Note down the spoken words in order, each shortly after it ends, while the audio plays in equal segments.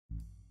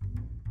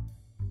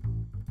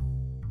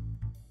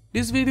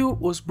This video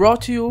was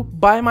brought to you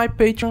by my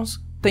patrons.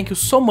 Thank you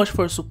so much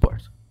for your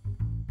support.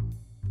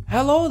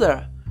 Hello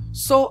there!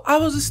 So I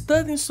was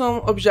studying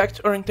some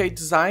object-oriented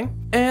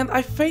design and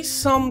I faced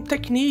some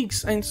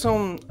techniques and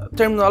some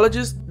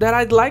terminologies that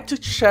I'd like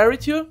to share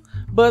with you,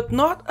 but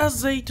not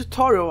as a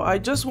tutorial. I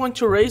just want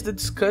to raise the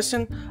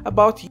discussion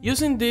about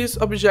using these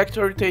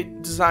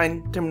object-oriented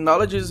design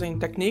terminologies and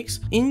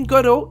techniques in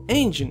Godot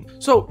engine.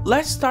 So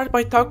let's start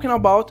by talking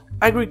about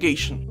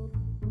aggregation.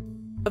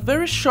 A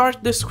very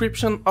short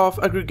description of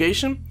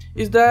aggregation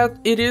is that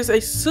it is a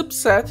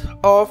subset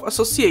of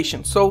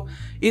association. So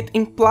it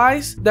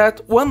implies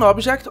that one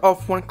object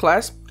of one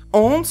class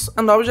owns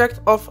an object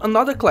of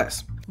another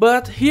class.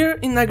 But here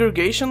in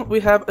aggregation we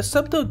have a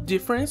subtle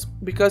difference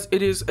because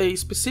it is a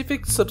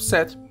specific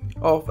subset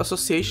of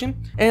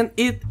association, and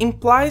it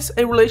implies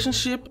a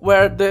relationship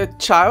where the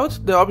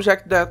child, the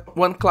object that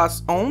one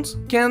class owns,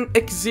 can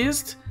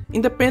exist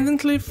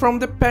independently from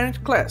the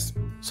parent class.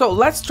 So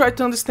let's try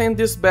to understand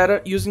this better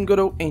using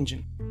Godot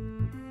engine.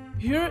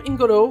 Here in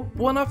Godot,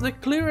 one of the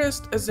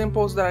clearest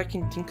examples that I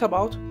can think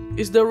about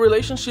is the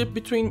relationship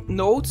between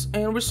nodes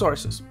and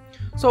resources.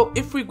 So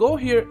if we go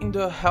here in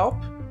the help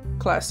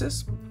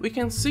classes, we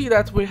can see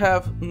that we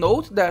have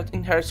node that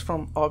inherits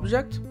from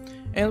object,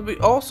 and we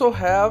also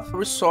have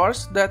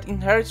resource that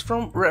inherits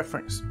from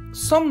reference.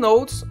 Some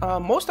nodes,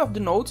 most of the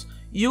nodes,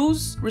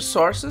 use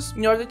resources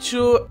in order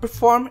to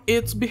perform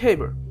its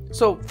behavior.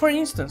 So for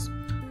instance,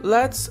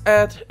 let's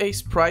add a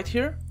sprite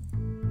here.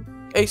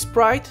 A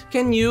sprite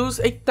can use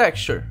a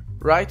texture,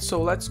 right?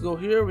 So let's go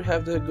here, we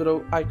have the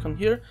Godot icon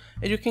here,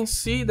 and you can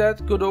see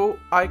that Godot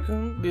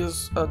icon,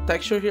 this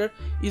texture here,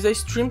 is a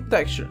stream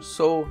texture.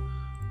 So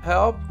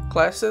help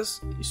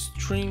classes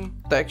stream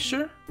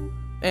texture,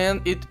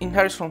 and it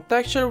inherits from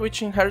texture,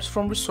 which inherits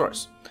from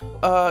resource.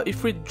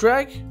 If we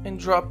drag and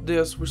drop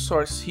this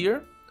resource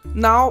here,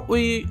 now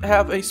we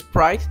have a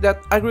sprite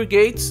that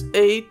aggregates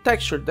a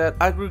texture, that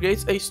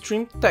aggregates a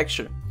stream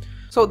texture.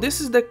 So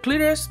this is the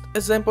clearest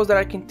example that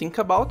I can think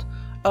about.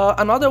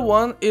 Another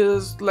one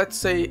is, let's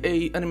say,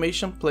 a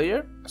animation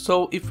player.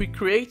 So if we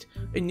create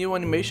a new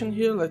animation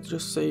here, let's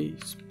just say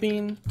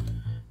spin,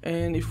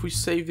 and if we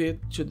save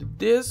it to the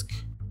disk,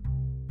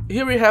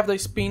 here we have the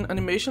spin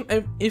animation.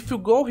 And if you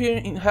go here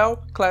in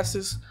help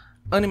classes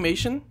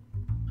animation,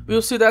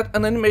 we'll see that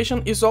an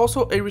animation is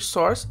also a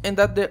resource and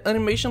that the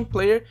animation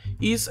player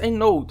is a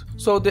node.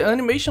 So the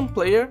animation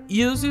player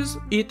uses,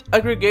 it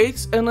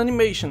aggregates an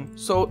animation.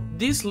 So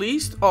this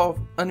list of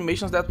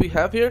animations that we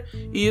have here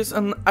is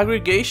an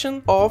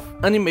aggregation of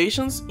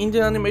animations in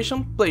the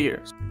animation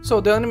player.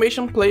 So the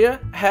animation player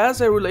has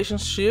a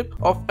relationship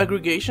of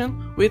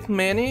aggregation with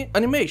many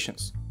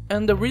animations.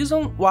 And the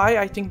reason why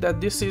I think that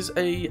this is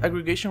a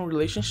aggregation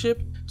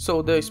relationship,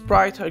 so the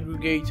sprite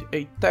aggregates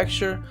a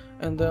texture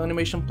and the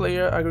animation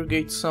player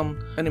aggregates some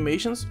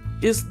animations,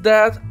 is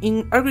that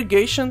in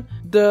aggregation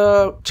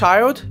the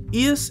child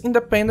is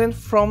independent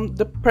from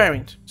the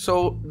parent.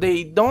 So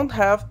they don't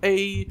have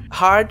a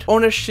hard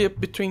ownership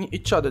between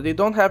each other. They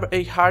don't have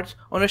a hard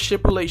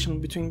ownership relation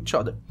between each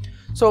other.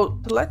 So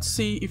let's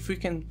see if we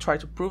can try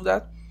to prove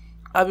that.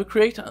 I will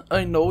create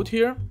a node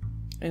here,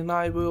 and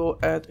I will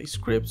add a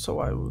script, so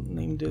I will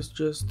name this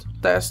just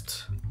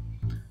test.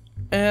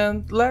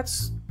 And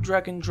let's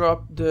drag and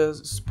drop the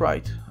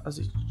sprite as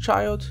a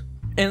child.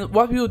 And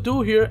what we'll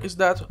do here is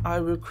that I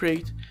will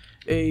create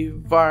a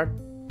var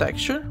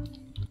texture.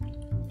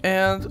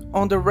 And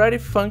on the ready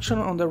function,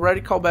 on the ready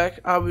callback,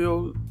 I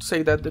will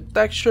say that the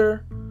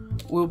texture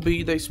will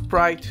be the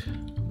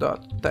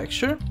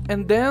sprite.texture.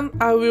 And then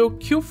I will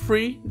kill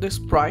free the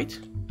sprite,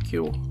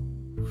 kill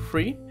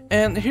free.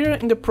 And here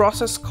in the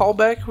process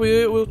callback,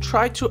 we will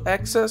try to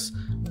access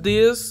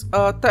this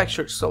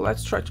texture. So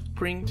let's try to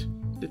print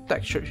the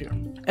texture here.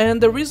 And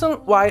the reason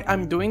why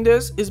I'm doing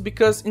this is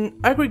because in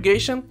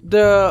aggregation,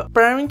 the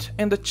parent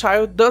and the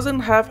child doesn't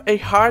have a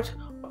hard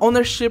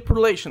ownership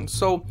relation.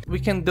 So we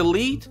can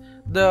delete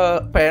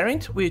the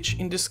parent, which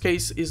in this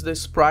case is the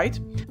sprite,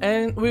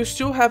 and we'll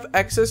still have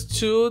access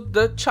to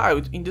the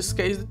child, in this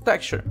case the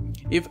texture.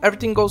 If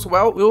everything goes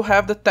well, we'll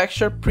have the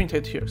texture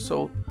printed here.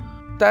 So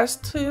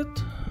test it.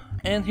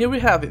 And here we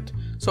have it.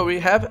 So we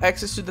have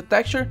access to the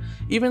texture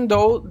even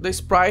though the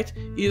sprite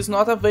is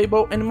not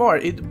available anymore.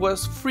 It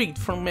was freed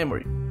from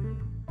memory.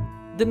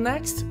 The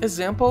next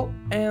example,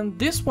 and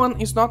this one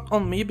is not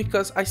on me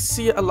because I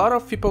see a lot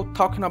of people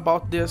talking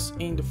about this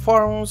in the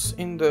forums,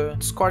 in the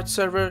Discord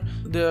server,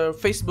 the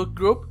Facebook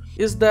group,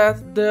 is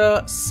that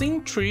the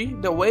scene tree,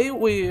 the way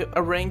we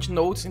arrange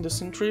nodes in the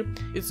scene tree,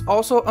 is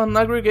also an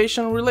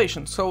aggregation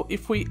relation. So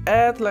if we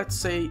add, let's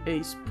say,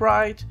 a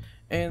sprite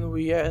and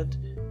we add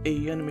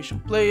a animation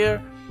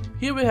player,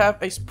 here we have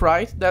a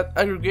sprite that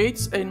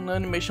aggregates an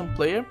animation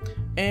player,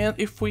 and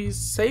if we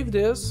save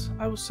this,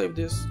 I will save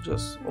this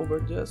just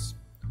over this,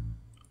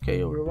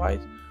 okay,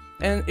 override,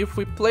 and if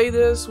we play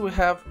this, we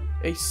have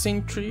a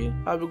scene tree.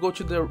 I will go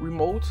to the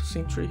remote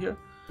scene tree here,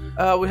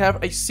 We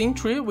have a scene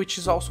tree, which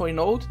is also a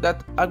node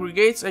that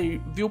aggregates a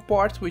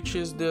viewport, which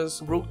is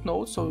this root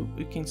node. So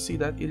you can see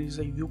that it is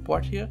a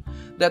viewport here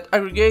that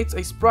aggregates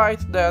a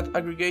sprite that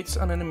aggregates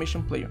an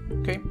animation player.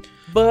 Okay,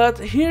 but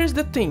here's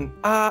the thing.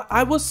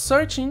 I was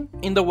searching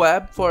in the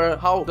web for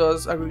how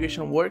does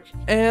aggregation work,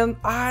 and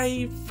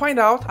I find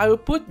out. I will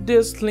put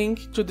this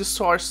link to the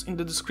source in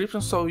the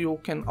description so you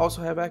can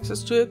also have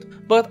access to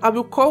it, but I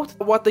will quote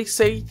what they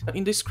say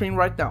in the screen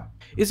right now.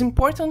 It's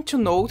important to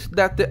note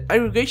that the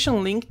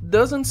aggregation link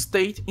doesn't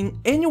state in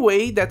any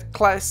way that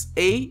class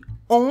A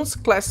owns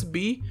class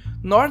B,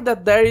 nor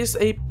that there is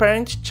a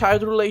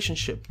parent-child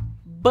relationship.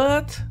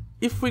 But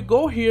if we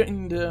go here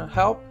in the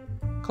help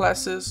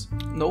classes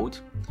node,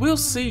 we'll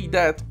see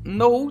that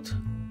node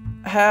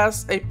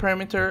has a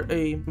parameter,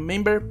 a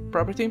member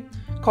property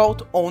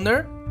called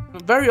owner.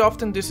 Very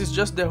often this is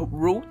just the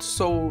root,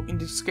 so in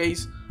this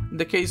case, in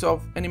the case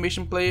of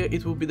animation player,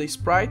 it will be the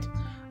sprite,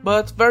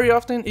 but very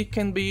often it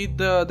can be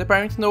the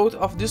parent node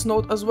of this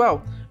node as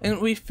well.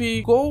 And if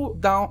we go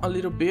down a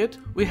little bit,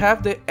 we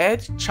have the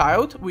add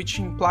child, which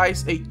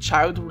implies a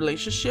child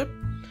relationship,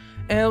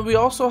 and we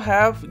also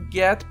have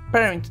get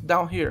parent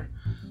down here.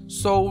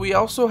 So we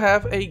also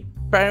have a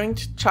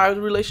parent-child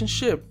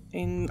relationship,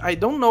 and I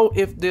don't know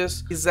if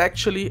this is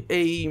actually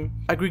a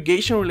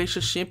aggregation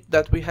relationship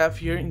that we have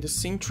here in the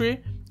scene tree,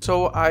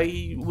 so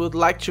I would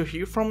like to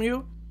hear from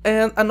you.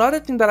 And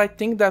another thing that I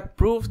think that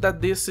proves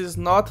that this is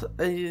not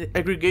a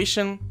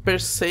aggregation per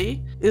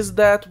se is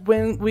that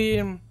when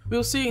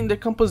we'll see in the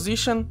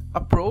composition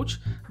approach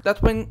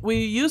that when we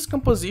use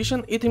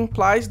composition, it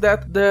implies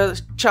that the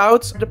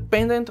child's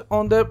dependent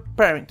on the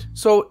parent.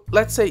 So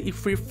let's say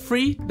if we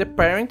free the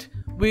parent,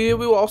 we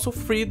will also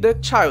free the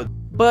child.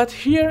 But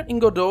here in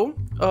Godot,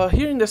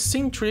 here in the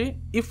scene tree,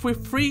 if we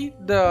free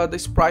the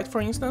sprite,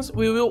 for instance,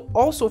 we will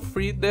also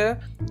free the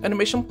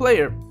animation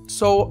player.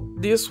 So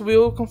this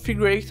will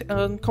configure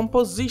a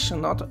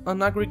composition, not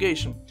an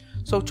aggregation.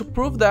 So to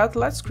prove that,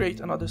 let's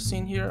create another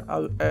scene here.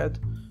 I'll add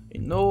a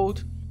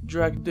node,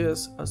 drag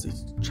this as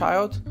its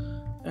child,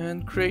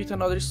 and create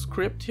another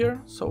script here.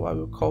 So I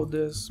will call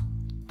this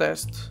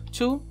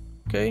test2,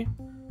 okay?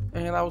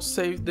 And I will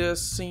save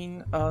this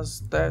scene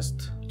as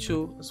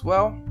test2 as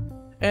well.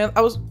 And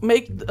I will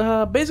make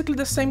basically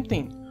the same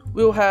thing.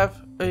 We'll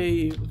have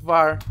a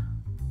var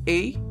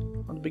A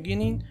on the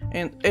beginning,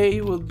 and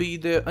A will be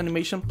the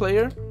animation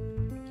player.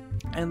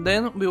 And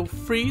then we'll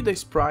free the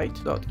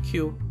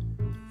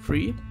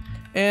sprite.queue_free.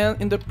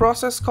 And in the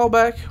process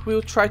callback,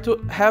 we'll try to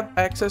have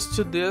access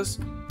to this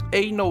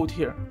A node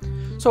here.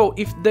 So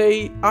if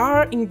they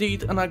are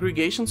indeed an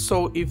aggregation,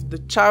 so if the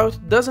child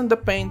doesn't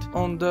depend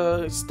on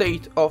the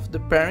state of the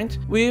parent,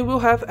 we will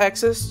have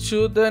access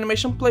to the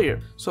animation player.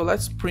 So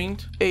let's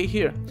print A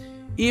here.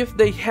 If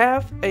they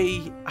have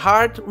a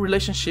hard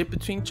relationship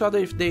between each other,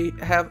 if they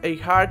have a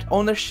hard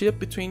ownership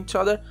between each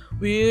other,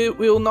 we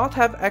will not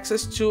have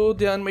access to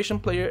the animation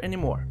player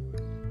anymore.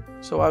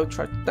 So I'll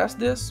try to test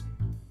this.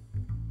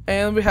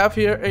 And we have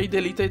here a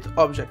deleted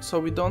object, so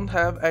we don't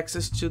have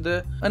access to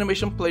the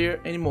animation player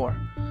anymore.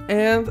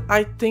 And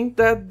I think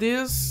that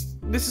this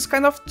is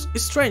kind of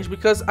strange,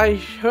 because I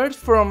heard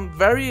from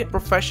very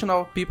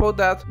professional people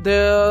that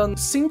the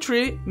scene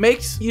tree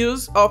makes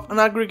use of an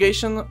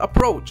aggregation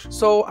approach.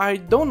 So I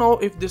don't know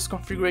if this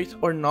configures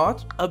or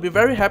not. I'll be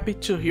very happy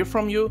to hear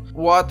from you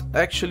what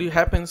actually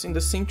happens in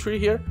the scene tree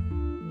here.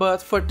 But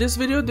for this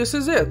video, this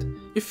is it.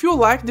 If you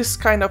like this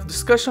kind of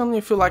discussion,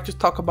 if you like to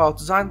talk about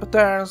design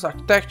patterns,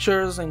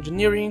 architectures,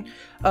 engineering,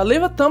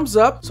 leave a thumbs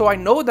up so I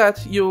know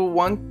that you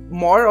want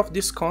more of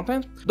this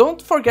content.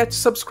 Don't forget to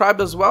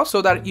subscribe as well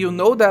so that you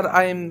know that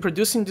I am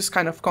producing this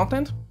kind of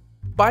content.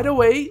 By the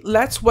way,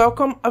 let's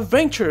welcome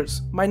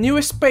Adventures, my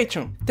newest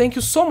patron. Thank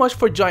you so much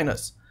for joining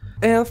us.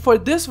 And for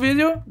this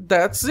video,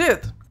 that's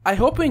it. I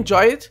hope you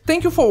enjoy it.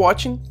 Thank you for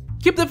watching,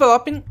 keep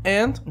developing,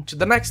 and until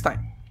the next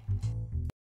time.